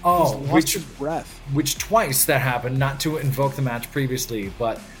gone. Oh, he's lost his breath. Which twice that happened, not to invoke the match previously,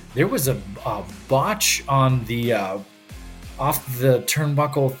 but there was a botch on the off the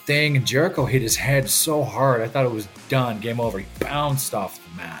turnbuckle thing, and Jericho hit his head so hard, I thought it was done, game over. He bounced off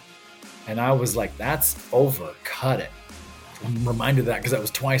the mat. And I was like, that's over. Cut it. I'm reminded of that because that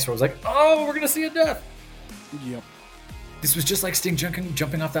was twice where I was like, oh, we're going to see a death. Yep. This was just like Sting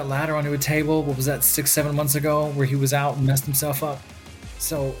jumping off that ladder onto a table. What was that, 6-7 months ago where he was out and messed himself up?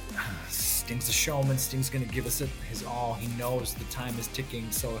 So Sting's a showman. Sting's going to give us his all. He knows the time is ticking.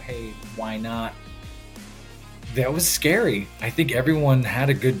 So, hey, why not? That was scary. I think everyone had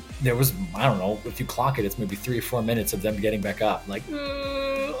a good... There was, I don't know, if you clock it, it's maybe 3 or 4 minutes of them getting back up. Like,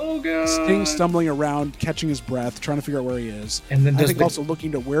 oh, God. Sting stumbling around, catching his breath, trying to figure out where he is. And then also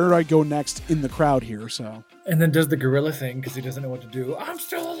looking to where do I go next in the crowd here, so... And then does the gorilla thing because he doesn't know what to do. I'm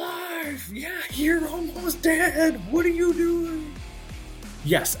still alive! Yeah, you're almost dead! What are you doing?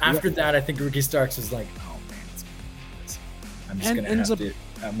 Yes, after that, I think Ricky Starks is like, oh, man, I'm just going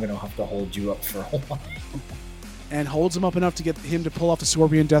to have to hold you up for a while. And holds him up enough to get him to pull off the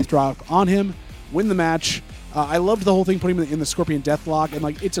Scorpion Death Drop on him, win the match. I loved the whole thing, putting him in the Scorpion Death Lock, and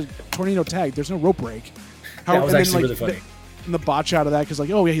it's a tornado tag. There's no rope break. That was actually really funny. And the botch out of that, because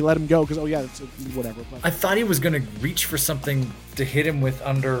he let him go, because it's whatever. But. I thought he was going to reach for something to hit him with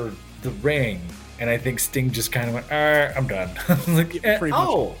under the ring, and I think Sting just kind of went, I'm done.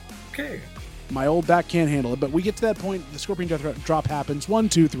 Okay. My old back can't handle it, but we get to that point, the Scorpion Death Drop happens, 1,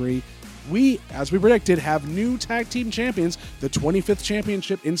 2, 3. We, as we predicted, have new tag team champions, the 25th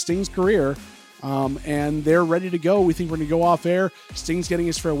championship in Sting's career, and they're ready to go. We think we're going to go off air. Sting's getting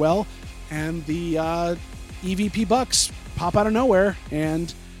his farewell, and the EVP Bucks pop out of nowhere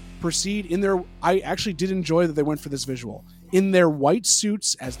and proceed in their... I actually did enjoy that they went for this visual. In their white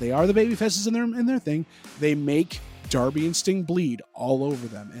suits, as they are the babyfaces in their thing, they make Darby and Sting bleed all over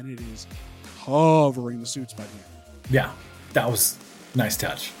them, and it is covering the suits by the end. Yeah, that was a nice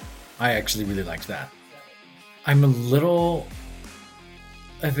touch. I actually really liked that. I'm a little...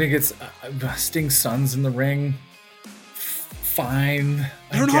 I think it's Sting's son's in the ring. Fine.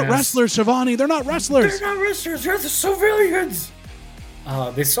 They're not wrestlers, Shivani. They're not wrestlers. They're not wrestlers. They're the civilians.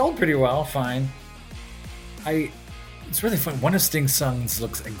 They sold pretty well. Fine. It's really fun. One of Sting's sons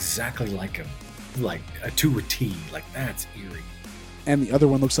looks exactly like him. Like to a T. Like, that's eerie. And the other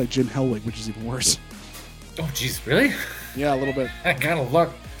one looks like Jim Hellwig, which is even worse. Oh, jeez. Really? Yeah, a little bit. That kind of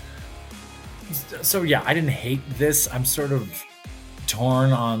look. So yeah, I didn't hate this. I'm sort of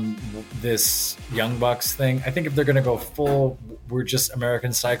torn on this Young Bucks thing. I think if they're going to go full, we're just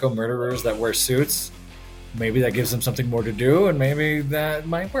American Psycho murderers that wear suits, maybe that gives them something more to do, and maybe that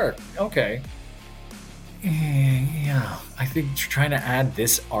might work. Okay. Yeah, I think trying to add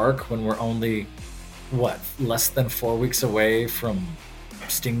this arc when we're only, less than 4 weeks away from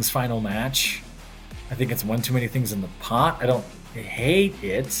Sting's final match, I think it's one too many things in the pot. I don't hate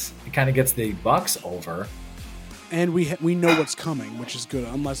it. It kind of gets the Bucks over, and we know what's coming, which is good.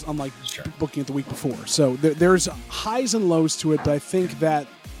 Unlike booking it the week before, so there's highs and lows to it. But I think that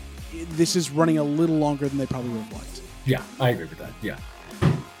this is running a little longer than they probably would have liked. Yeah, I agree with that. Yeah,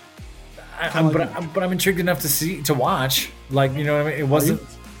 but I'm intrigued enough to watch. Like, you know what I mean? It wasn't.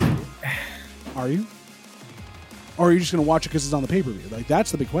 Are you? Or are you just going to watch it because it's on the pay-per-view? Like,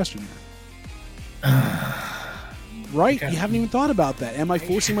 that's the big question here. Right? You haven't even thought about that. Am I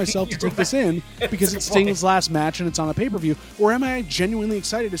forcing myself to take this in because it's Sting's last match and it's on a pay-per-view? Or am I genuinely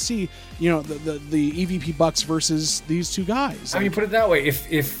excited to see, the EVP Bucks versus these two guys? I mean, put it that way.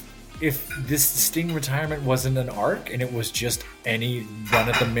 If this Sting retirement wasn't an arc and it was just any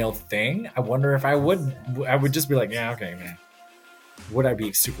run-of-the-mill thing, I wonder if I would just be like, yeah, okay, man. Would I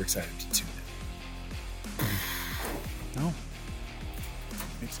be super excited to tune in? No.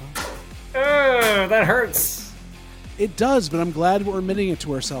 That hurts. It does, but I'm glad we're admitting it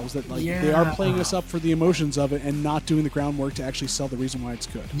to ourselves that they are playing us up for the emotions of it and not doing the groundwork to actually sell the reason why it's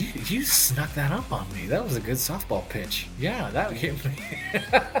good. You snuck that up on me. That was a good softball pitch. Yeah, that hit me.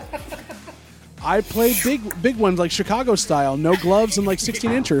 I played big ones like Chicago style, no gloves and like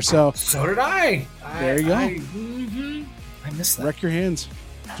 16-incher. So did I. There you go. I missed that. Wreck your hands,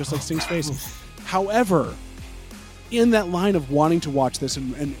 just like Sting's face. However, in that line of wanting to watch this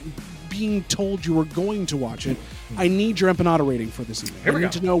and being told you were going to watch it, I need your empanada rating for this evening. I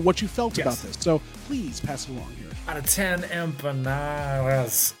need to know what you felt about this. So please pass it along here. Out of 10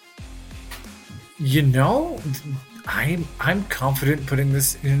 empanadas. You know, I'm confident putting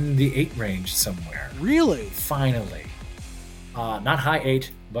this in the 8 range somewhere. Really? Finally. Not high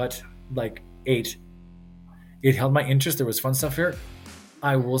 8, but like 8. It held my interest. There was fun stuff here.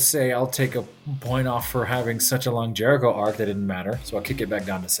 I will say I'll take a point off for having such a long Jericho arc that didn't matter, so I'll kick it back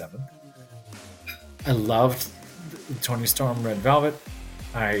down to 7. I loved Tony Storm Red Velvet.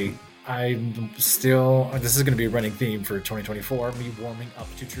 I'm still... This is going to be a running theme for 2024, me warming up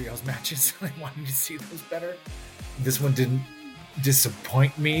to trios matches. I wanted to see those better. This one didn't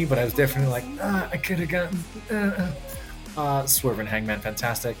disappoint me, but I was definitely like, I could have gotten... Swerve and Hangman,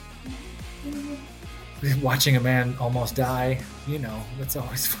 fantastic. Watching a man almost die, that's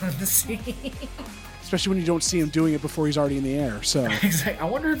always fun to see. Especially when you don't see him doing it before he's already in the air. So I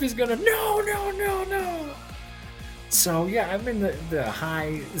wonder if he's gonna no. So yeah, I'm in the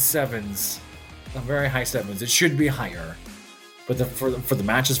high 7s, the very high 7s. It should be higher, but for the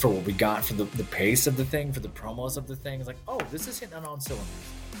matches, for what we got, for the pace of the thing, for the promos of the thing, it's like, oh, this is hitting on all cylinders.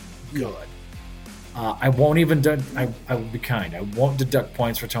 Good. I won't even. I will be kind. I won't deduct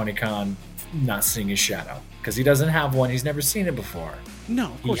points for Tony Khan not seeing his shadow, because he doesn't have one. He's never seen it before. No,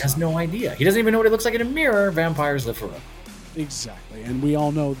 of course he has not. no idea. He doesn't even know what it looks like in a mirror. Vampires live forever. Exactly, and we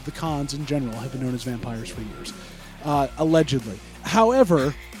all know the Khans in general have been known as vampires for years, allegedly.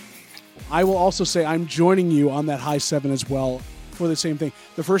 However, I will also say I'm joining you on that high 7 as well for the same thing.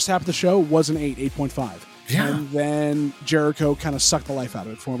 The first half of the show was an 8.5. Yeah. And then Jericho kind of sucked the life out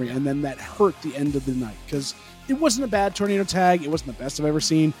of it for me, and then that hurt the end of the night, because it wasn't a bad tornado tag. It wasn't the best I've ever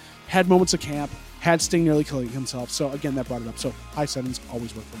seen. Had moments of camp. Had Sting nearly killing himself. So again, that brought it up. So high 7s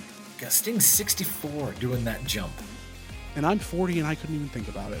always work for me. Got Sting's 64 doing that jump. And I'm 40 and I couldn't even think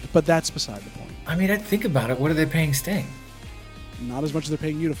about it. But that's beside the point. I mean, I'd think about it. What are they paying Sting? Not as much as they're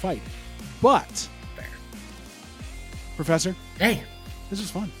paying you to fight. But, Fair. Professor. Hey. This is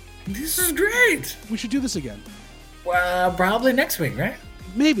fun. This is great. We should do this again. Well, probably next week, right?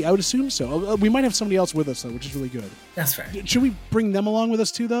 Maybe. I would assume so. We might have somebody else with us, though, which is really good. That's fair. Should we bring them along with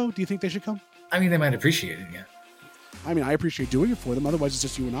us, too, though? Do you think they should come? I mean, they might appreciate it, yeah. I mean, I appreciate doing it for them. Otherwise, it's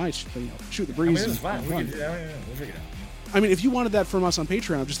just you and I, shoot the breeze. I mean, it's fine. We'll figure it out. I mean, if you wanted that from us on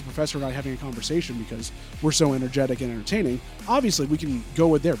Patreon, just the professor and I having a conversation because we're so energetic and entertaining, obviously we can go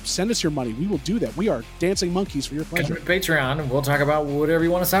with there. Send us your money. We will do that. We are dancing monkeys for your pleasure. Come to Patreon and we'll talk about whatever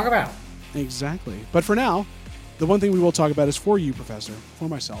you want to talk about. Exactly. But for now, the one thing we will talk about is for you, Professor, for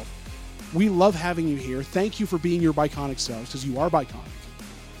myself. We love having you here. Thank you for being your biconic selves, because you are biconic.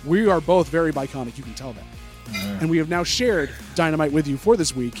 We are both very biconic. You can tell that. And we have now shared Dynamite with you for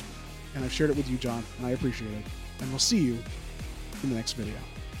this week. And I've shared it with you, John, and I appreciate it. And we'll see you in the next video.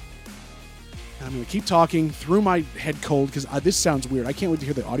 And I'm going to keep talking through my head cold, because this sounds weird. I can't wait to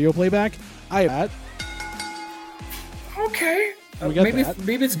hear the audio playback. I have that. Okay.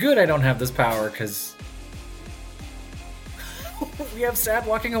 Maybe it's good I don't have this power, because we have sad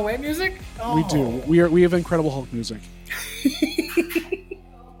walking away music? We do. We have Incredible Hulk music.